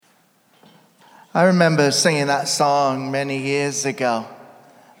I remember singing that song many years ago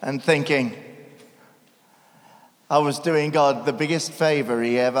and thinking I was doing God the biggest favor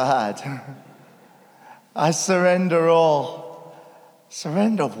he ever had. I surrender all.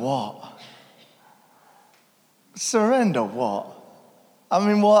 Surrender what? Surrender what? I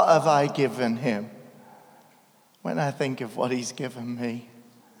mean, what have I given him? When I think of what he's given me,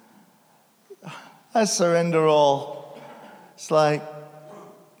 I surrender all. It's like,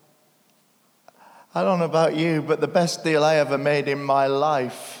 I don't know about you, but the best deal I ever made in my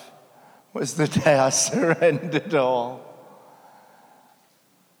life was the day I surrendered all.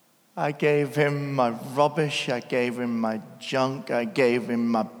 I gave him my rubbish, I gave him my junk, I gave him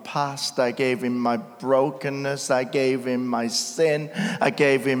my past, I gave him my brokenness, I gave him my sin, I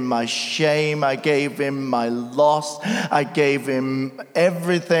gave him my shame, I gave him my loss, I gave him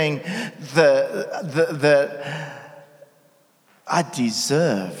everything that I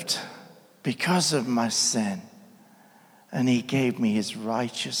deserved because of my sin. And he gave me his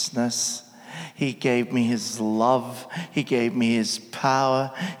righteousness. He gave me his love. He gave me his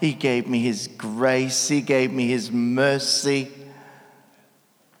power. He gave me his grace. He gave me his mercy.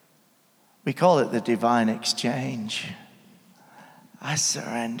 We call it the divine exchange. I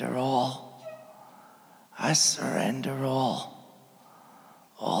surrender all. I surrender all.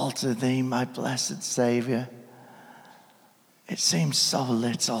 All to thee, my blessed Savior. It seems so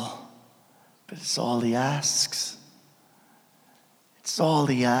little, but it's all he asks. It's all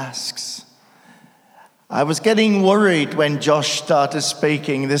he asks. I was getting worried when Josh started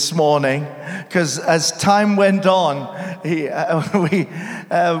speaking this morning, because as time went on, we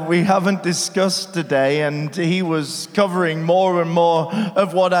haven't discussed today, and he was covering more and more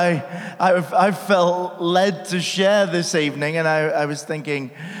of what I felt led to share this evening, and I was thinking,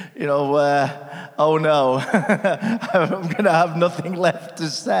 oh no, I'm going to have nothing left to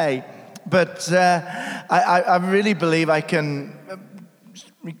say. But I really believe I can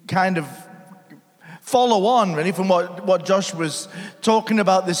kind of follow on really from what Josh was talking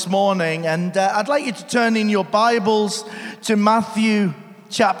about this morning. And I'd like you to turn in your Bibles to Matthew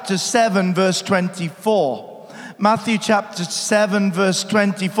chapter 7, verse 24. Matthew chapter 7, verse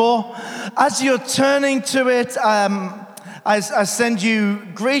 24. As you're turning to it, I send you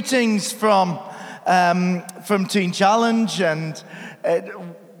greetings from Teen Challenge, and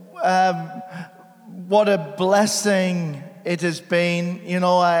what a blessing it has been.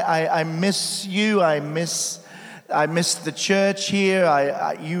 I miss you. I miss the church here.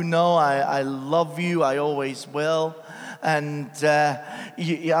 I love you. I always will. And a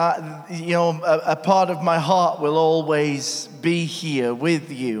part of my heart will always be here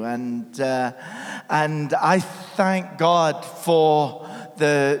with you. And I thank God for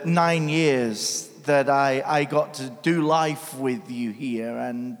the 9 years that I got to do life with you here,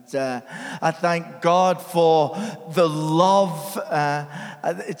 and I thank God for the love.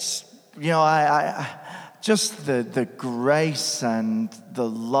 It's just the grace and the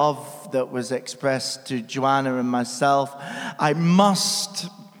love that was expressed to Joanna and myself. I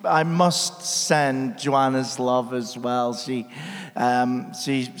must send Joanna's love as well. She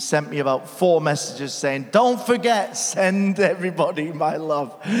sent me about 4 messages saying, don't forget, send everybody my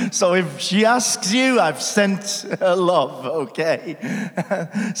love. So if she asks you, I've sent her love, okay?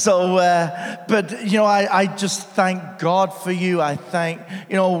 So, but, I just thank God for you. I thank,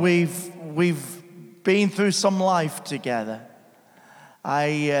 we've been through some life together.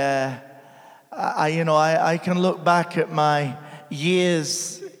 I can look back at my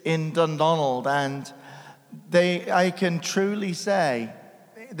years in Dundonald, and I can truly say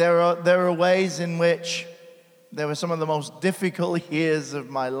there are ways in which they were some of the most difficult years of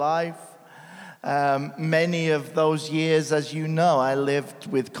my life. Many of those years, as you know, I lived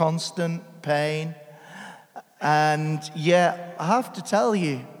with constant pain, and yet I have to tell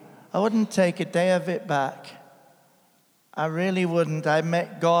you, I wouldn't take a day of it back. I really wouldn't. I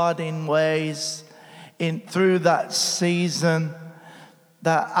met God in ways through that season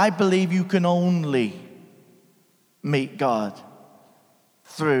that I believe you can only meet God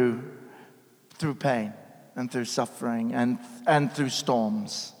through pain and through suffering and through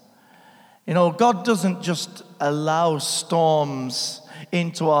storms. God doesn't just allow storms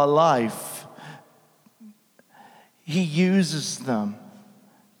into our life. He uses them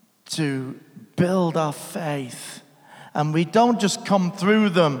to build our faith. And we don't just come through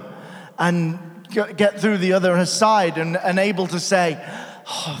them and get through the other side and able to say,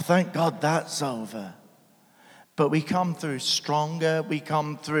 oh, thank God that's over. But we come through stronger. We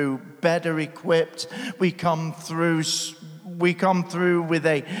come through better equipped. We come through with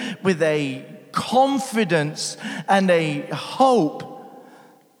a confidence and a hope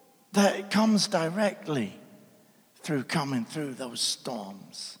that comes directly through coming through those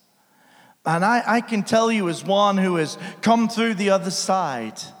storms. And I can tell you, as one who has come through the other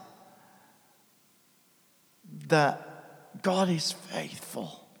side, that God is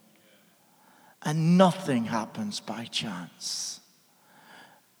faithful and nothing happens by chance.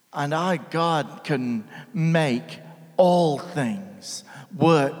 And our God can make all things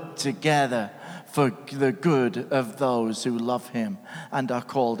work together for the good of those who love him and are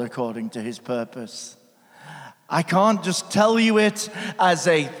called according to his purpose. I can't just tell you it as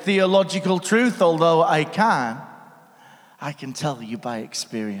a theological truth, although I can tell you by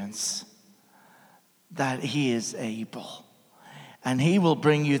experience that he is able. And he will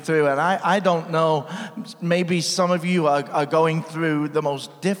bring you through. And I don't know, maybe some of you are going through the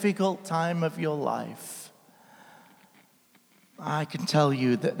most difficult time of your life. I can tell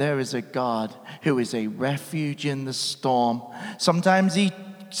you that there is a God who is a refuge in the storm. Sometimes he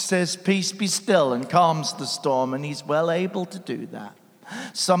says, peace be still, and calms the storm, and he's well able to do that.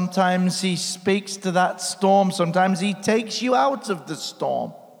 Sometimes he speaks to that storm. Sometimes he takes you out of the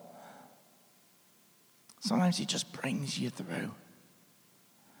storm. Sometimes he just brings you through.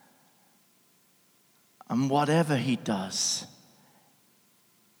 And whatever he does,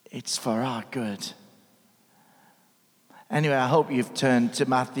 it's for our good. Anyway, I hope you've turned to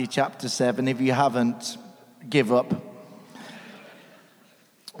Matthew chapter 7. If you haven't, give up.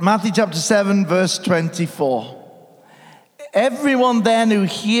 Matthew chapter 7, verse 24. Everyone then who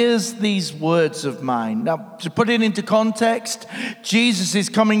hears these words of mine. Now, to put it into context, Jesus is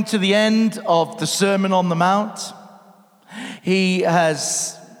coming to the end of the Sermon on the Mount. He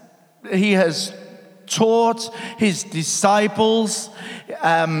has taught his disciples.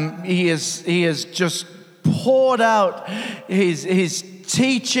 He has just poured out his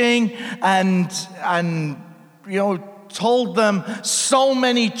teaching and told them so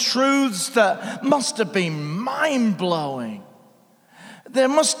many truths that must have been mind-blowing. There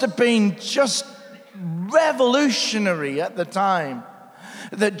must have been just revolutionary at the time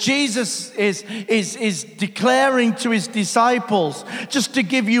that Jesus is declaring to his disciples. Just to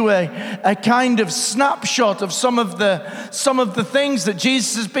give you a kind of snapshot of some of the things that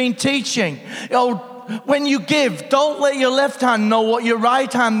Jesus has been teaching. When you give, don't let your left hand know what your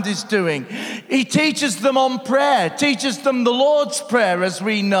right hand is doing. He teaches them on prayer, teaches them the Lord's Prayer as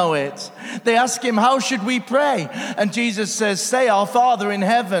we know it. They ask him, how should we pray? And Jesus says, say, our Father in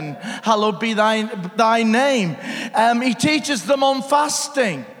heaven, hallowed be thy name. He teaches them on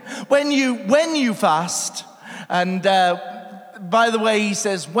fasting. When you fast, and by the way, he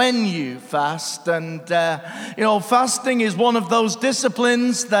says, when you fast, and fasting is one of those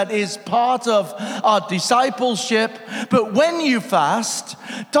disciplines that is part of our discipleship. But when you fast,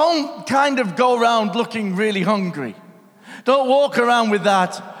 don't kind of go around looking really hungry. Don't walk around with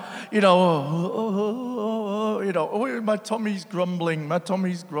that, my tummy's grumbling,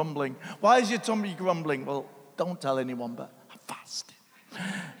 Why is your tummy grumbling? Well, don't tell anyone, but I'm fasting.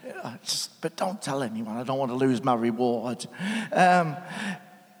 But don't tell anyone. I don't want to lose my reward.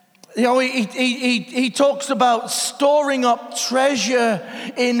 He talks about storing up treasure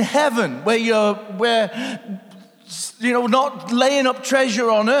in heaven, where you're not laying up treasure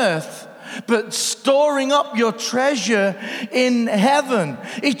on earth, but storing up your treasure in heaven.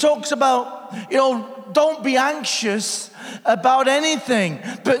 He talks about, don't be anxious about anything,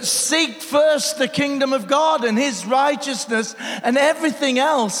 but seek first the kingdom of God and his righteousness, and everything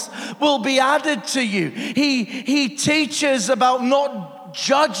else will be added to you. He teaches about not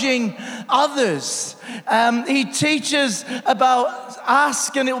judging others. He teaches about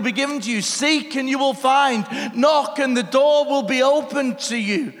ask and it will be given to you. Seek and you will find. Knock and the door will be opened to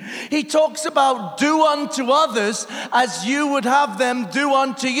you. He talks about do unto others as you would have them do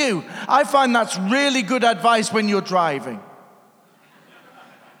unto you. I find that's really good advice when you're driving.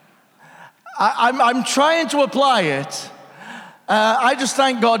 I'm trying to apply it. I just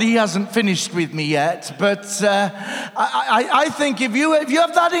thank God he hasn't finished with me yet. But I think if you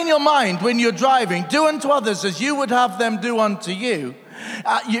have that in your mind when you're driving, do unto others as you would have them do unto you,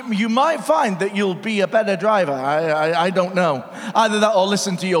 you might find that you'll be a better driver. I don't know. Either that or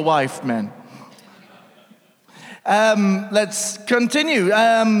listen to your wife, men. Let's continue.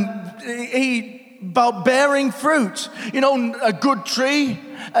 About bearing fruit. A good tree,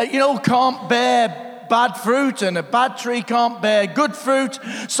 can't bear bad fruit, and a bad tree can't bear good fruit.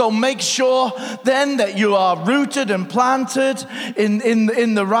 So make sure then that you are rooted and planted in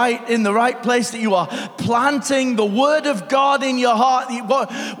the right place, that you are planting the word of God in your heart.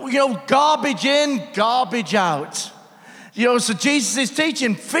 Garbage in, garbage out. So Jesus is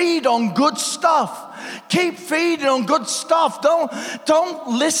teaching, feed on good stuff. Keep feeding on good stuff. Don't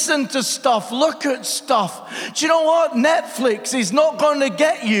listen to stuff. Look at stuff. Do you know what? Netflix is not going to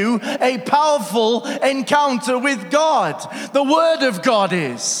get you a powerful encounter with God. The Word of God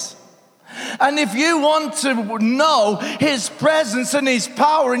is. And if you want to know His presence and His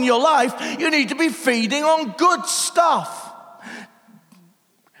power in your life, you need to be feeding on good stuff.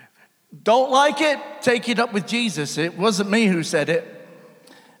 Don't like it? Take it up with Jesus. It wasn't me who said it.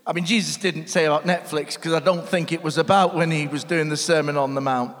 I mean, Jesus didn't say about Netflix, because I don't think it was about when He was doing the Sermon on the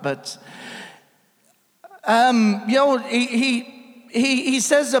Mount. But, He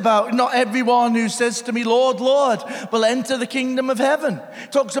says about not everyone who says to me, Lord, Lord, will enter the kingdom of heaven.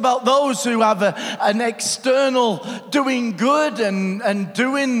 Talks about those who have an external doing good and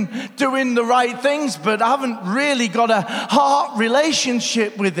doing the right things, but haven't really got a heart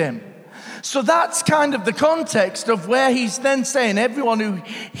relationship with Him. So that's kind of the context of where He's then saying, everyone who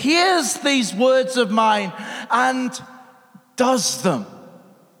hears these words of mine and does them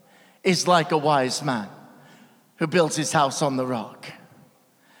is like a wise man who builds his house on the rock.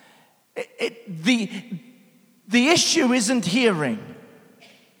 The issue isn't hearing.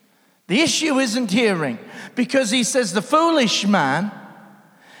 The issue isn't hearing, because He says the foolish man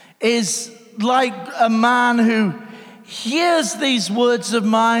is like a man who hears these words of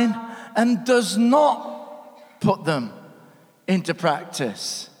mine and does not put them into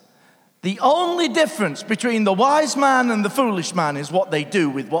practice. The only difference between the wise man and the foolish man is what they do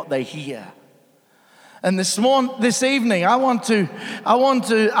with what they hear. And this evening, I want to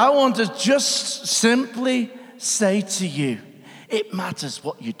just simply say to you, it matters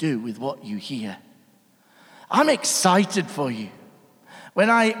what you do with what you hear. I'm excited for you. When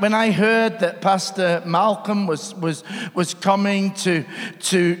I heard that Pastor Malcolm was coming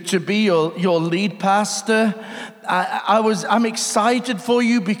to be your lead pastor, I'm excited for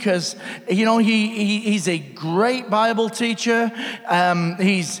you, because he's a great Bible teacher.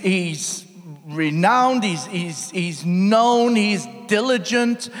 He's renowned. He's known. He's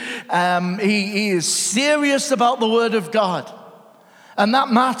diligent. He is serious about the Word of God, and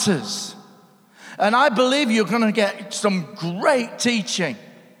that matters. And I believe you're going to get some great teaching.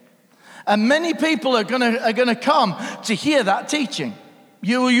 And many people are going to come to hear that teaching.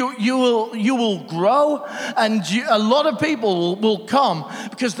 You will grow, and a lot of people will come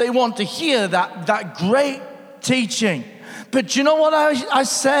because they want to hear that great teaching. But you know what I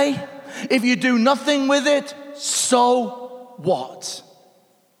say? If you do nothing with it, so what?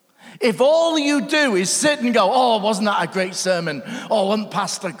 If all you do is sit and go, oh, wasn't that a great sermon? Oh, wasn't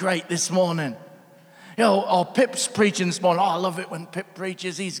Pastor great this morning? Oh, Pip's preaching this morning. Oh, I love it when Pip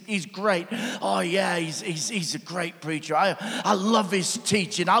preaches. He's great. Oh, yeah, he's a great preacher. I love his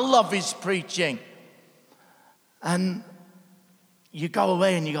teaching. I love his preaching. And you go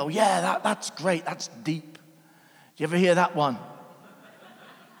away and you go, yeah, that's great. That's deep. Do you ever hear that one?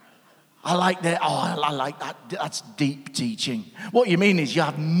 I like that. Oh, I like that. That's deep teaching. What you mean is you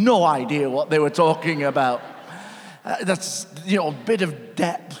have no idea what they were talking about. That's, a bit of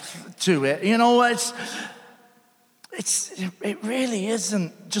depth to it. It really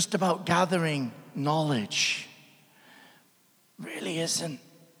isn't just about gathering knowledge. It really isn't.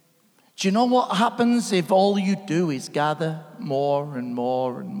 Do you know what happens if all you do is gather more and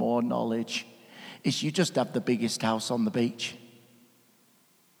more and more knowledge? Is you just have the biggest house on the beach.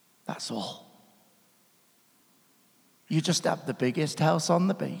 That's all. You just have the biggest house on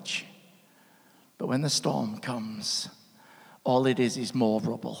the beach. But when the storm comes, all it is more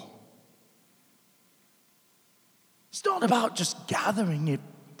rubble. It's not about just gathering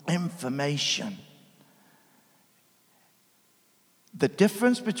information. The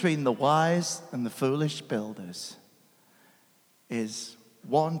difference between the wise and the foolish builders is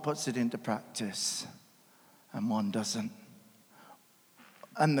one puts it into practice and one doesn't.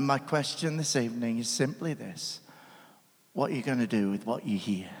 And my question this evening is simply this: what are you going to do with what you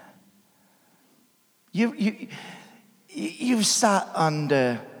hear? You've sat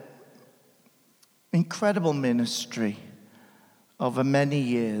under incredible ministry over many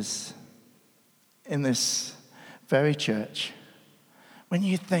years in this very church. When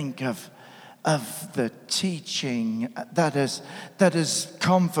you think of the teaching that has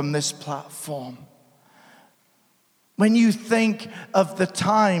come from this platform, when you think of the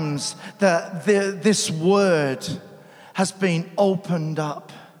times that this word has been opened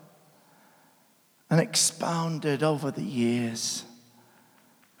up and expounded over the years,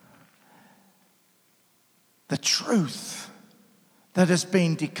 the truth that has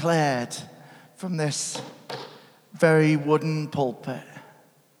been declared from this very wooden pulpit,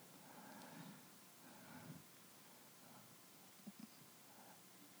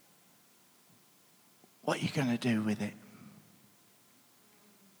 what are you going to do with it?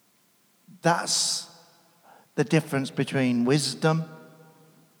 That's the difference between wisdom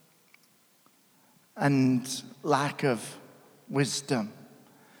and lack of wisdom.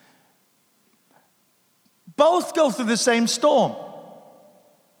 Both go through the same storm.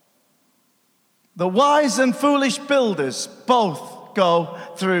 The wise and foolish builders both go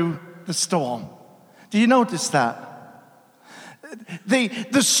through the storm. Do you notice that?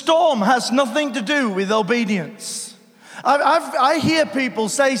 The storm has nothing to do with obedience. I hear people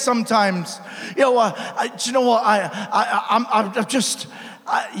say sometimes, you know, do you know what? I'm just,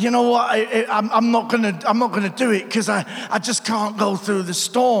 you know what? I'm not gonna do it because I just can't go through the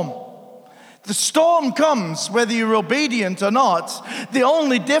storm. The storm comes whether you're obedient or not. The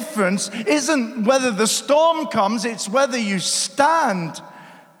only difference isn't whether the storm comes, it's whether you stand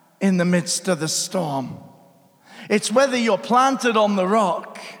in the midst of the storm. It's whether you're planted on the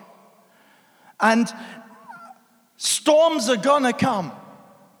rock. And storms are gonna come.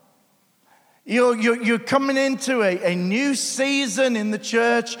 You're coming into a new season in the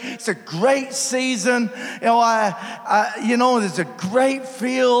church. It's a great season. You know, there's a great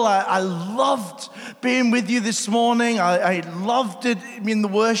feel. I loved being with you this morning. I loved it in the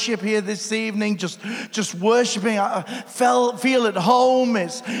worship here this evening. Just worshiping. I feel at home.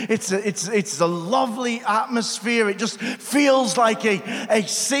 It's a lovely atmosphere. It just feels like a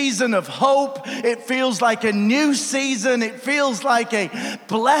season of hope. It feels like a new season. It feels like a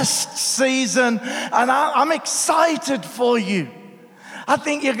blessed season. And I'm excited for you. I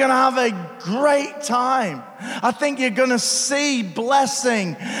think you're going to have a great time. I think you're going to see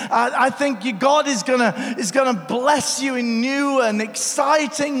blessing. I think God is going to bless you in new and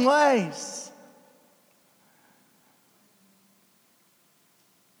exciting ways.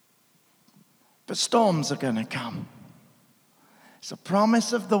 But storms are going to come. It's a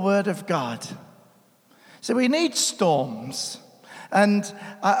promise of the Word of God. So we need storms. And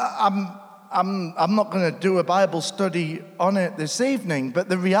I'm not going to do a Bible study on it this evening, but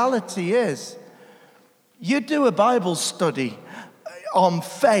the reality is, you do a Bible study on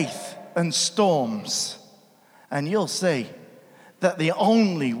faith and storms, and you'll see that the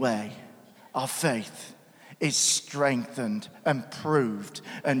only way of faith is strengthened and proved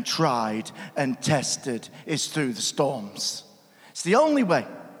and tried and tested is through the storms. It's the only way.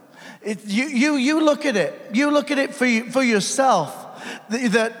 You look at it. You look at it for yourself.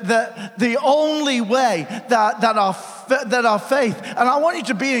 The only way that our faith, and I want you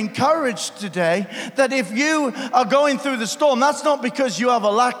to be encouraged today that if you are going through the storm, that's not because you have a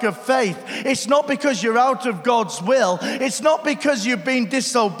lack of faith. It's not because you're out of God's will. It's not because you've been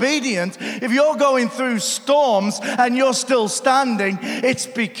disobedient. If you're going through storms and you're still standing, it's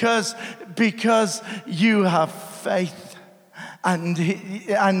because you have faith.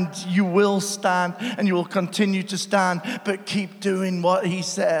 And you will stand and you will continue to stand, but keep doing what he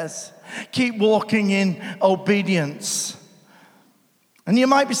says. Keep walking in obedience. And you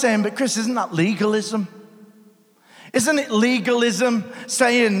might be saying, but Chris, isn't that legalism? Isn't it legalism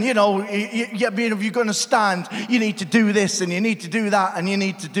saying, you know, if you're going to stand, you need to do this and you need to do that and you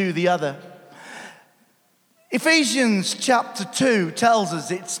need to do the other? Ephesians chapter 2 tells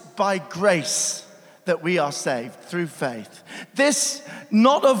us it's by grace that we are saved through faith. This,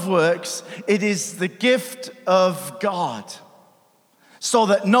 not of works, it is the gift of God, so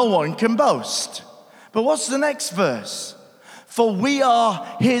that no one can boast. But what's the next verse? For we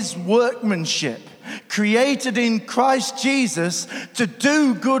are his workmanship, created in Christ Jesus to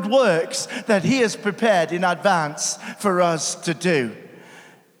do good works that he has prepared in advance for us to do.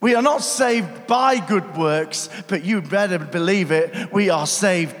 We are not saved by good works, but you better believe it, we are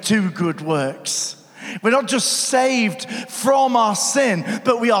saved to good works. We're not just saved from our sin,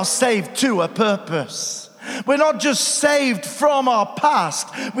 but we are saved to a purpose. We're not just saved from our past,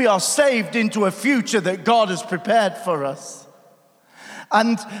 we are saved into a future that God has prepared for us.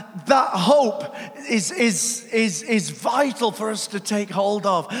 And that hope is vital for us to take hold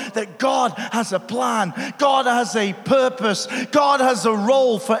of. That God has a plan, God has a purpose, God has a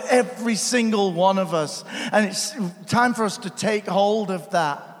role for every single one of us. And it's time for us to take hold of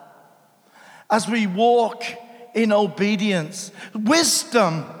that. As we walk in obedience,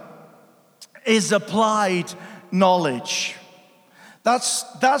 wisdom is applied knowledge.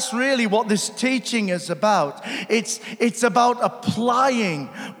 That's really what this teaching is about. It's about applying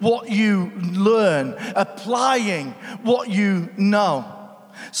what you learn, applying what you know.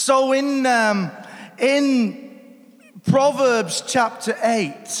 So in Proverbs chapter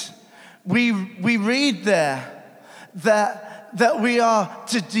 8, we read there that we are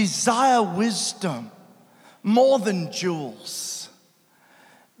to desire wisdom more than jewels.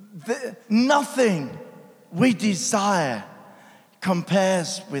 Nothing we desire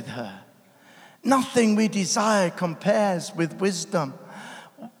compares with her. Nothing we desire compares with wisdom.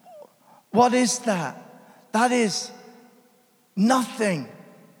 What is that? That is nothing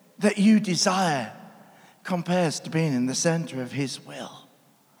that you desire compares to being in the center of his will.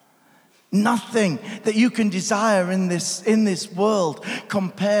 Nothing that you can desire in this world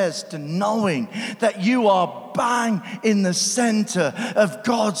compares to knowing that you are bang in the center of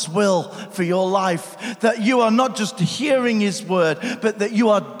God's will for your life. That you are not just hearing his word, but that you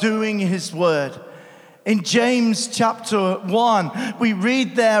are doing his word. In James chapter 1, we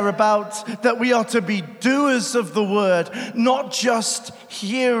read there about that we are to be doers of the word, not just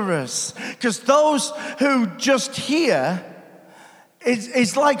hearers. Because those who just hear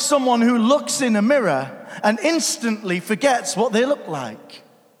is like someone who looks in a mirror and instantly forgets what they look like.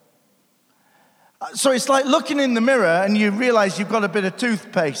 So it's like looking in the mirror and you realize you've got a bit of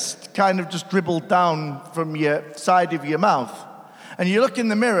toothpaste kind of just dribbled down from your side of your mouth. And you look in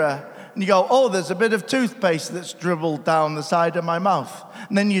the mirror and you go, oh, there's a bit of toothpaste that's dribbled down the side of my mouth.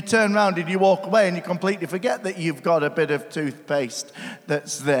 And then you turn around and you walk away and you completely forget that you've got a bit of toothpaste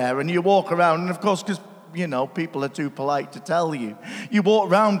that's there. And you walk around, and of course, because, you know, people are too polite to tell you, you walk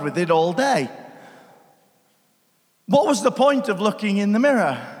around with it all day. What was the point of looking in the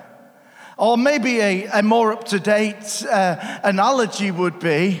mirror? Or maybe a more up-to-date analogy would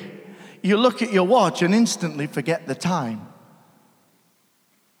be, you look at your watch and instantly forget the time.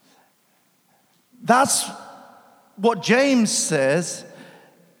 That's what James says,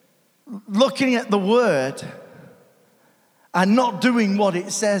 looking at the word and not doing what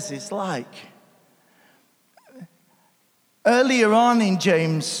it says is like. Earlier on in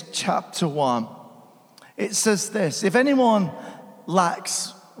James chapter 1, it says this: if anyone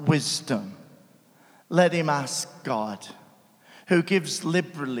lacks wisdom, let him ask God, who gives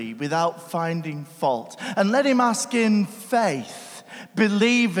liberally without finding fault. And let him ask in faith,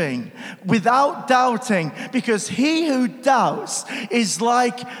 believing, without doubting, because he who doubts is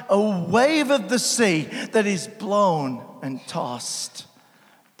like a wave of the sea that is blown and tossed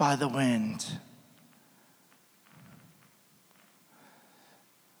by the wind.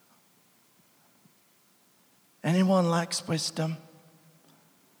 Anyone lacks wisdom,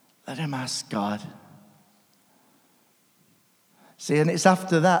 let him ask God. See, and it's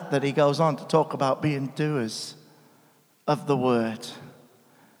after that he goes on to talk about being doers of the word.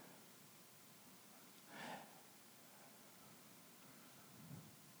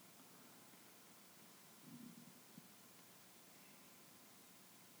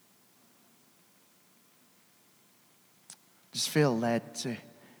 Just feel led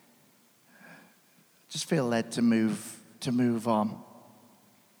to move on.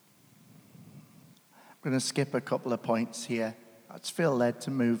 I'm going to skip a couple of points here. I just feel led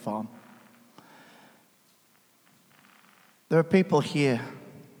to move on. There are people here,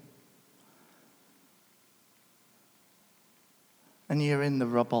 and you're in the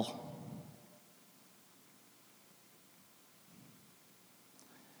rubble.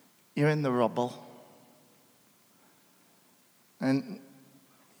 You're in the rubble. And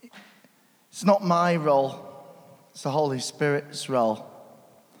it's not my role, it's the Holy Spirit's role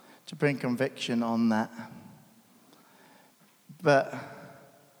to bring conviction on that. But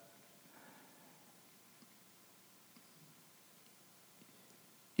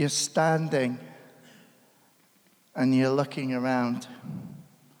you're standing and you're looking around,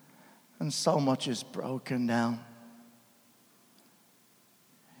 and so much is broken down.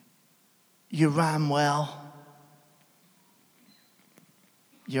 You ran well.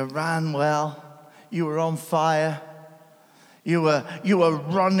 You ran well. You were on fire. You were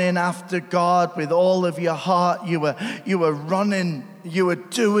running after God with all of your heart. You were running. You were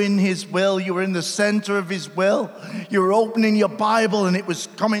doing his will. You were in the center of his will. You were opening your Bible and it was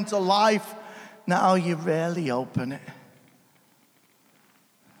coming to life. Now you rarely open it.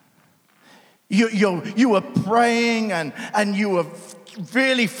 You were praying and you were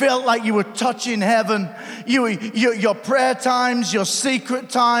really felt like you were touching heaven. Your prayer times, your secret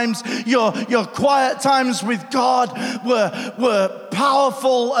times, your quiet times with God were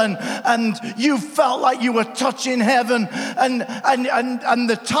powerful, and you felt like you were touching heaven, and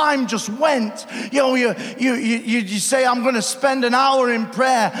the time just went. You say, I'm going to spend an hour in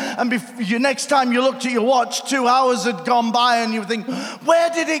prayer, and next time you looked at your watch, 2 hours had gone by, and you think, where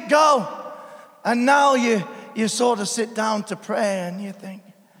did it go? And now you sort of sit down to pray and you think,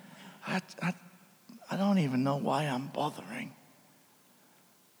 I don't even know why I'm bothering.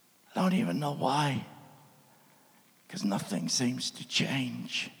 I don't even know why. Because nothing seems to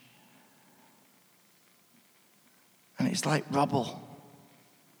change. And it's like rubble.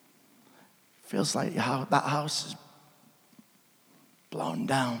 Feels like that house is blown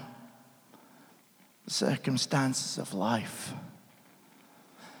down. The circumstances of life.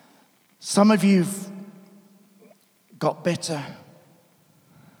 Some of you've got bitter.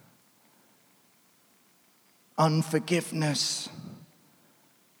 Unforgiveness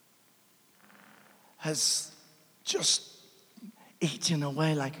has just eaten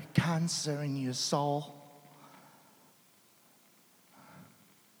away like a cancer in your soul.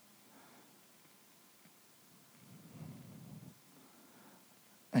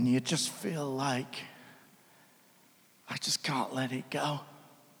 And you just feel like, I just can't let it go.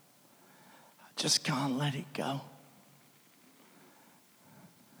 I just can't let it go.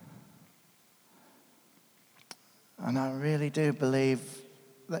 And I really do believe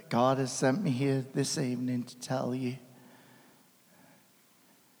that God has sent me here this evening to tell you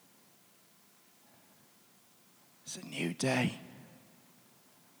it's a new day.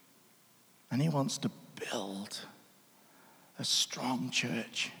 And he wants to build a strong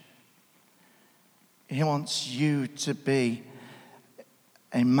church. He wants you to be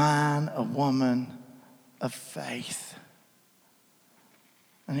a man, a woman of faith.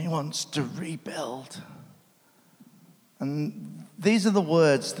 And he wants to rebuild. And these are the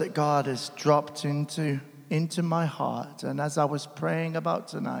words that God has dropped into my heart. And as I was praying about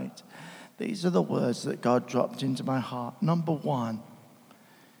tonight, these are the words that God dropped into my heart. Number one,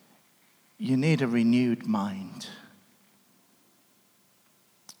 you need a renewed mind.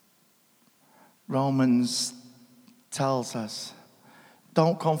 Romans tells us,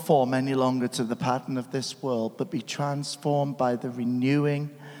 don't conform any longer to the pattern of this world, but be transformed by the renewing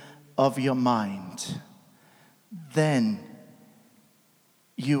of your mind. Then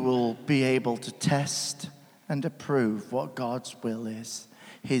you will be able to test and approve what God's will is,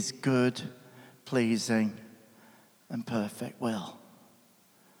 his good, pleasing, and perfect will.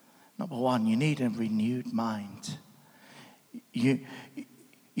 Number one, you need a renewed mind.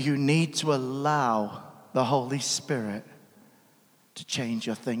 You need to allow the Holy Spirit to change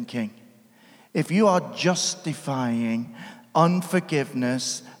your thinking. If you are justifying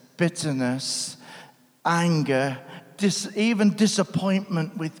unforgiveness, bitterness, anger, even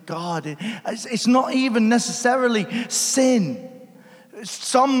disappointment with God, it's not even necessarily sin.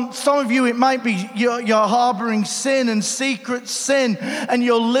 Some of you, it might be you're harboring sin and secret sin, and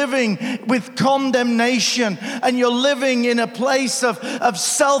you're living with condemnation, and you're living in a place of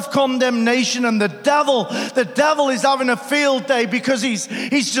self-condemnation, and the devil is having a field day because he's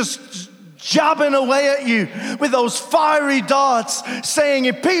just jabbing away at you with those fiery darts, saying,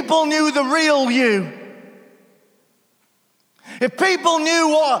 if people knew the real you, if people knew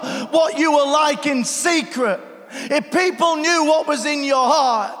what you were like in secret, if people knew what was in your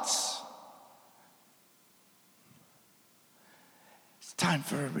hearts. It's time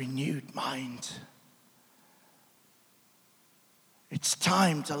for a renewed mind. It's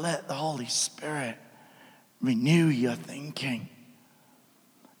time to let the Holy Spirit renew your thinking.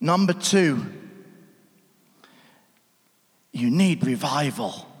 Number two, you need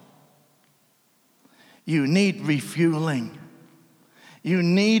revival. You need refueling. You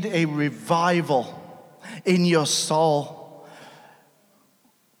need a revival in your soul.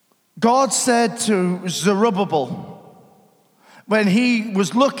 God said to Zerubbabel, when he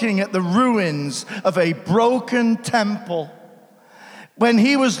was looking at the ruins of a broken temple, when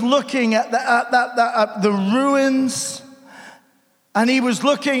he was looking at the ruins, and he was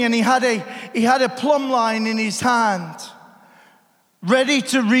looking, and he had a plumb line in his hand, ready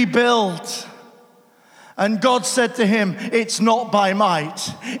to rebuild. And God said to him, it's not by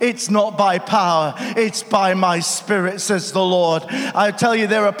might, it's not by power, it's by my Spirit, says the Lord. I tell you,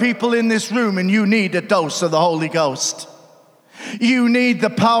 there are people in this room, and you need a dose of the Holy Ghost. You need the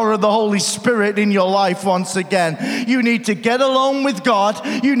power of the Holy Spirit in your life once again. You need to get alone with God.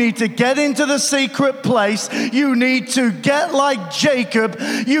 You need to get into the secret place. You need to get like Jacob.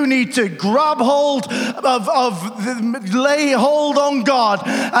 You need to grab hold lay hold on God.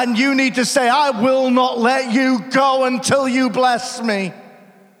 And you need to say, I will not let you go until you bless me.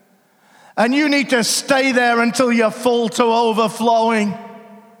 And you need to stay there until you're full to overflowing.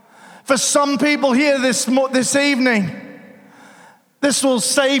 For some people here this evening, this will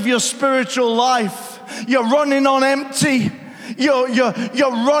save your spiritual life. You're running on empty. You're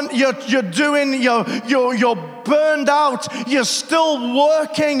burned out. You're still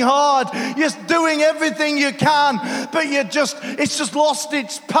working hard. You're doing everything you can, but it's just lost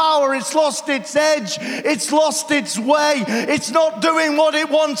its power. It's lost its edge. It's lost its way. It's not doing what it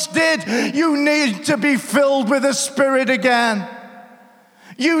once did. You need to be filled with the Spirit again.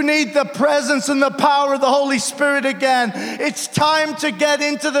 You need the presence and the power of the Holy Spirit again. It's time to get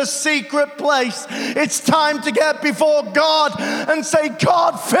into the secret place. It's time to get before God and say,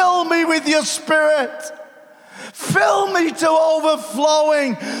 God, fill me with your Spirit. Fill me to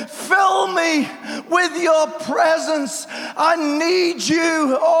overflowing. Fill me with your presence. I need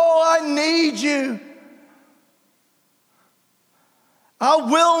you. Oh, I need you. I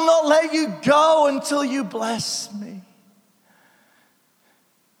will not let you go until you bless me.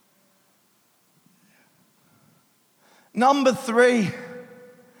 Number 3,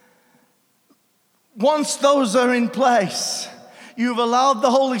 once those are in place, you've allowed the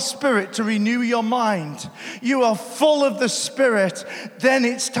Holy Spirit to renew your mind. You are full of the Spirit. Then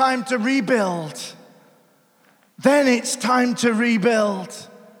it's time to rebuild. Then it's time to rebuild.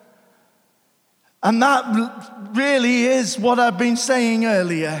 And that really is what I've been saying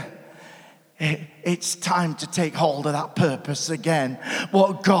earlier. It's time to take hold of that purpose again.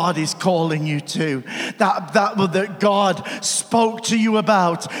 What God is calling you to. That God spoke to you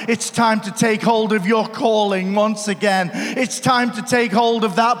about. It's time to take hold of your calling once again. It's time to take hold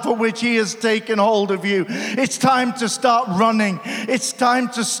of that for which He has taken hold of you. It's time to start running. It's time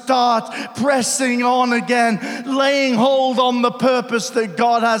to start pressing on again. Laying hold on the purpose that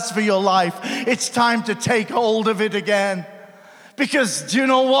God has for your life. It's time to take hold of it again. Because do you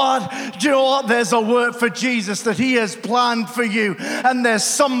know what? There's a work for Jesus that He has planned for you. And there's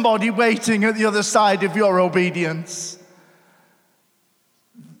somebody waiting at the other side of your obedience.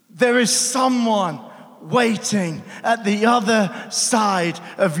 There is someone waiting at the other side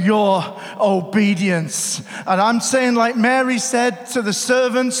of your obedience. And I'm saying, like Mary said to the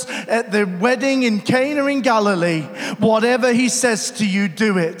servants at the wedding in Cana in Galilee, whatever He says to you,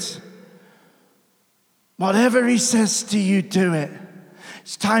 do it. Whatever He says to you, do it.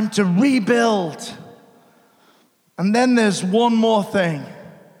 It's time to rebuild. And then there's one more thing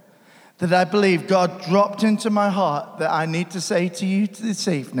that I believe God dropped into my heart that I need to say to you this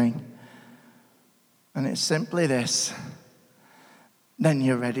evening. And it's simply this. Then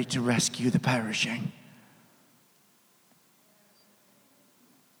you're ready to rescue the perishing.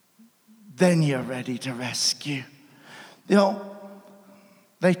 Then you're ready to rescue. You know,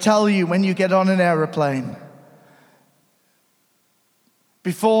 they tell you when you get on an aeroplane,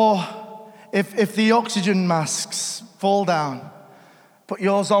 if the oxygen masks fall down, put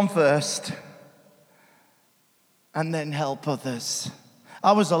yours on first, and then help others.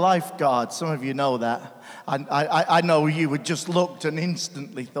 I was a lifeguard, some of you know that. I know you had just looked and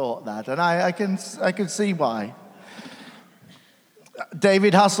instantly thought that, and I can see why.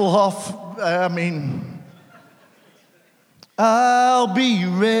 David Hasselhoff, I'll be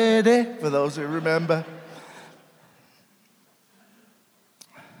ready, for those who remember.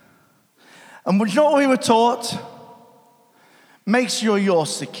 And you know what we were taught? Make sure you're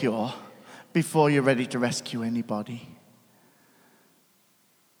secure before you're ready to rescue anybody.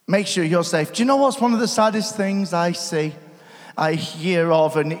 Make sure you're safe. Do you know what's one of the saddest things I hear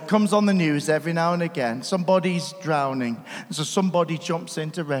of, and it comes on the news every now and again? Somebody's drowning, and so somebody jumps in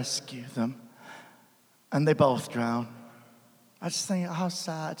to rescue them, and they both drown. I just think, how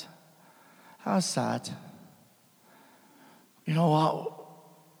sad. How sad. You know what?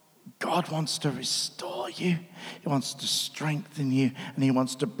 God wants to restore you. He wants to strengthen you, and He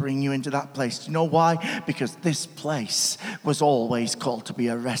wants to bring you into that place. Do you know why? Because this place was always called to be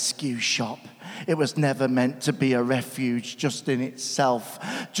a rescue shop. It was never meant to be a refuge just in itself,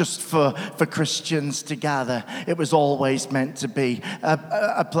 just for Christians to gather. It was always meant to be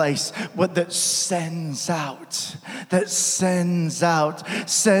a place that sends out,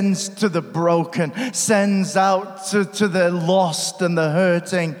 sends to the broken, sends out to the lost and the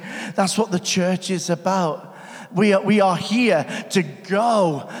hurting. That's what the church is about. We are here to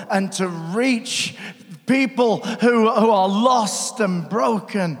go and to reach people who are lost and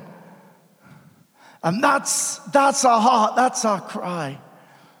broken. And that's our heart, that's our cry.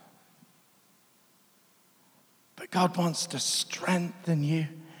 But God wants to strengthen you,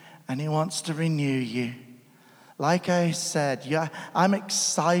 and He wants to renew you. Like I said, yeah, I'm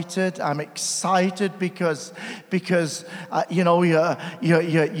excited. I'm excited because you're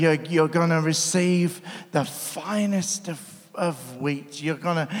going to receive the finest of wheat. You're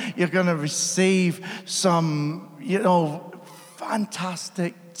gonna receive some,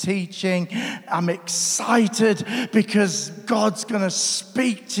 fantastic teaching. I'm excited because God's going to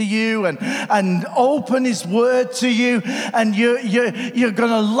speak to you and open His word to you, and you're going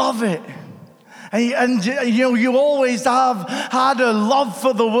to love it. And you always have had a love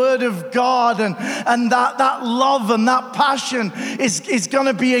for the Word of God, and that love and that passion is going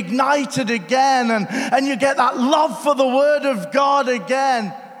to be ignited again, and you get that love for the Word of God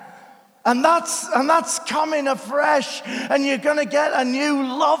again. And that's coming afresh, and you're going to get a new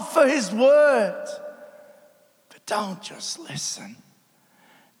love for His Word. But don't just listen.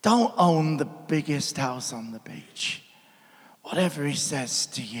 Don't own the biggest house on the beach. Whatever He says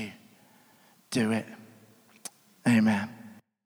to you, do it. Amen.